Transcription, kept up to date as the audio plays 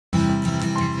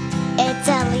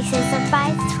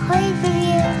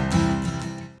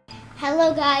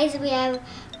Hello guys, we have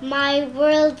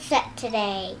MiWorld set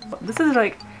today. This is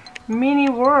like mini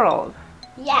world.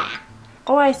 Yeah.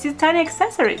 Oh, I see tiny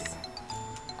accessories.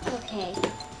 Okay.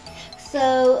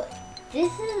 So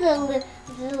this is the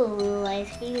little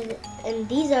ice cream, and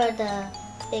these are the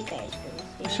big ice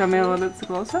creams. Show me a little bit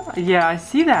closer. Yeah, I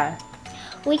see that.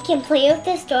 We can play with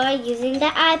the store using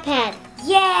the iPad.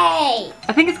 Yay!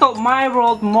 I think it's called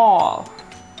MiWorld Mall.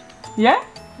 Yeah?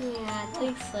 Yeah, I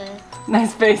think so.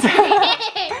 Nice face.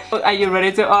 Are you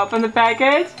ready to open the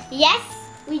package? Yes,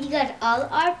 we got all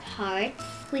our parts.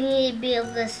 We need to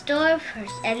build the store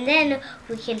first, and then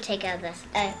we can take out this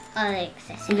other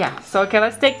accessories. Yeah, so okay,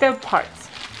 let's take the parts.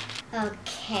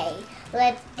 Okay,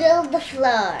 let's build the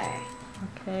floor.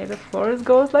 Okay, the floor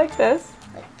goes like this.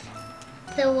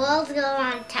 The walls go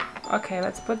on top. Okay,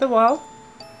 let's put the wall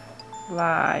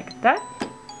like that.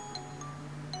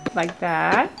 Like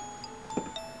that.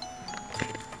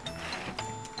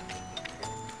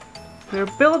 We're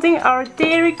building our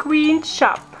Dairy Queen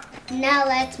shop. Now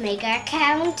let's make our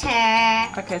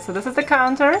counter. Okay, so this is the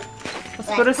counter.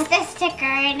 Let's put the sticker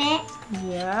in it.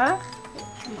 Yeah.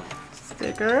 Come on.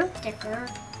 Sticker.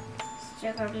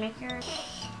 Sticker maker.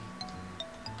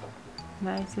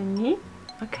 Nice and neat.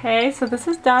 Okay, so this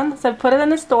is done. So put it in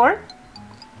the store.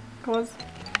 Goes.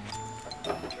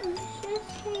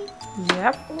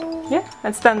 Yep. Yeah,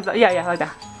 it's done. Yeah, like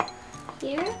that.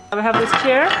 Here. We have this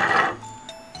chair.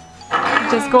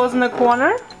 It just goes in the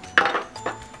corner.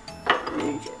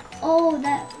 Oh,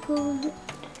 that goes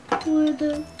where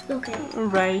the... Okay.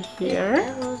 Right here.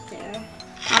 Yeah, that goes there.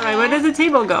 Alright, where does the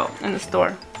table go in the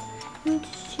store?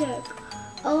 Let's check.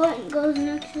 Oh, it goes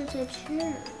next to the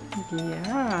chair.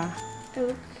 Yeah.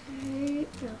 Okay.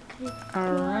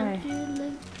 Alright.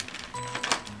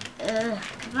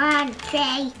 Come on,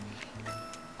 Trey.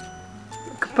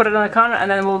 Put it on the counter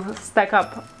and then we'll stack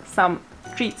up some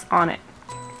treats on it.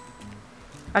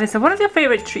 Alyssa, what is your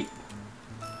favorite treat?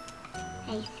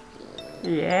 Ice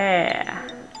cream. Yeah.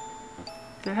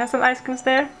 Do you have some ice creams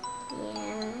there?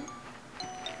 Yeah.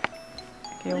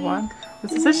 Okay, one.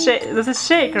 This is a shake. This is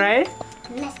shake, right?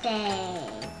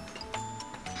 Mistake.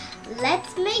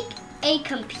 Let's make a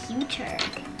computer.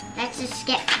 Let's just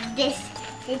get this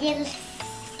little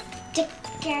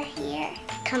sticker here.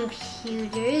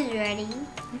 Computer is ready.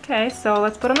 Okay, so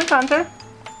let's put on the counter.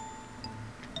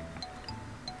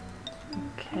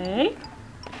 Okay.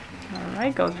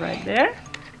 Alright, goes right there.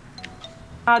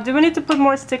 Do we need to put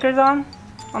more stickers on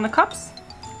the cups?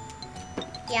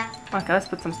 Yeah. Okay, let's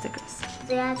put some stickers.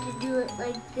 They have to do it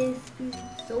like this.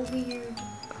 It's so weird.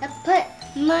 Let's put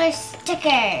more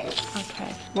stickers.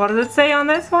 Okay. What does it say on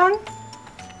this one?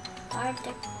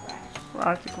 Arctic Rush.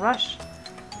 Arctic Rush.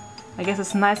 I guess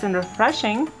it's nice and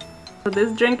refreshing. So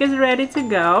this drink is ready to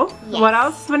go. Yes. What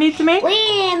else we need to make?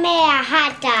 We made a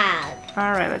hot dog.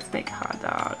 Alright, let's make a hot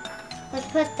dog. Let's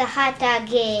put the hot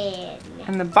dog in.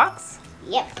 In the box?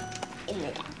 Yep, in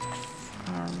the box.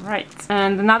 Alright.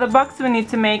 And another box we need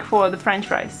to make for the french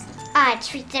fries. Our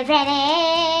treats are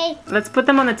ready. Let's put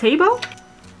them on the table.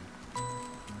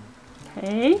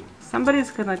 Okay.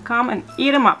 Somebody's gonna come and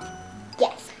eat them up.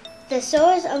 Yes. The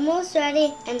store is almost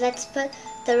ready, and let's put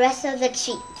the rest of the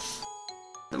treats.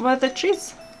 What are the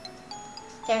treats?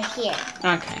 They're here.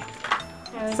 Okay.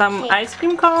 Okay. Some ice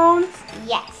cream cones.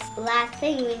 Yes. Last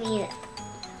thing, we need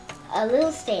a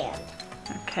little stand.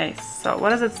 Okay, so what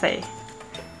does it say?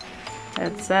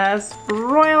 It says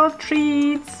Royal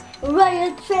Treats.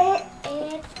 Royal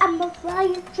treats. I'm a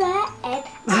royal treat.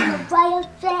 I'm a royal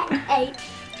treat.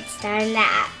 It's starting the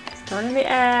app. Starting the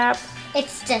app.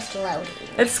 It's just loading.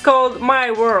 It's called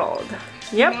MiWorld.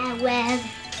 Yep. My web.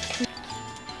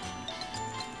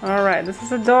 Alright, this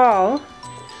is a doll.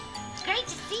 It's great to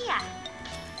see ya.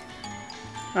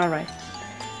 Alright.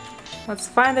 Let's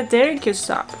find the Dairy Queen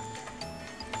shop.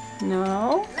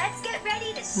 No. Let's get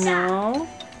ready to shop. No.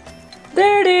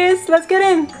 There it is. Let's get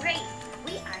in. Great.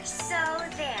 We are so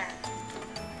there.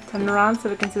 Turn around so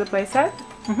we can see the playset.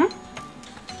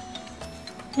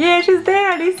 Yeah, she's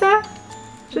there, Alyssa.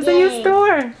 She's a new Yay.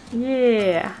 store.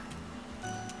 Yeah.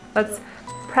 Let's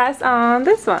press on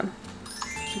this one.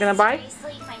 You gonna buy?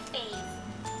 Seriously,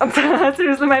 my fave.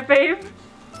 Seriously, my fave.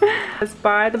 Let's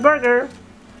buy the burger.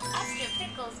 Extra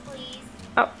pickles, please.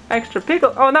 Oh, extra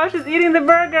pickle. Oh, now she's eating the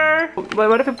burger. But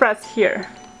what if we press here?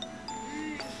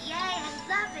 Yay, I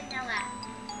love vanilla.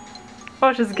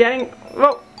 Oh, she's getting...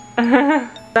 Whoa.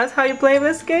 That's how you play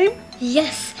this game?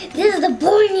 Yes, this is the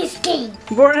boringest game.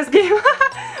 Bonus game.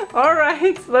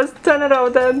 Alright, let's turn it over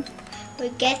then. We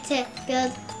get to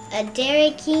build a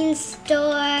Dairy Queen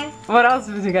store. What else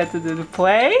did you get to do? To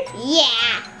play?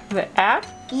 Yeah. The app?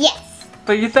 Yes.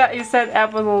 But you said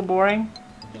app was a little boring?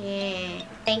 Yeah.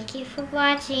 Thank you for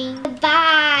watching.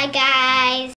 Bye, guys.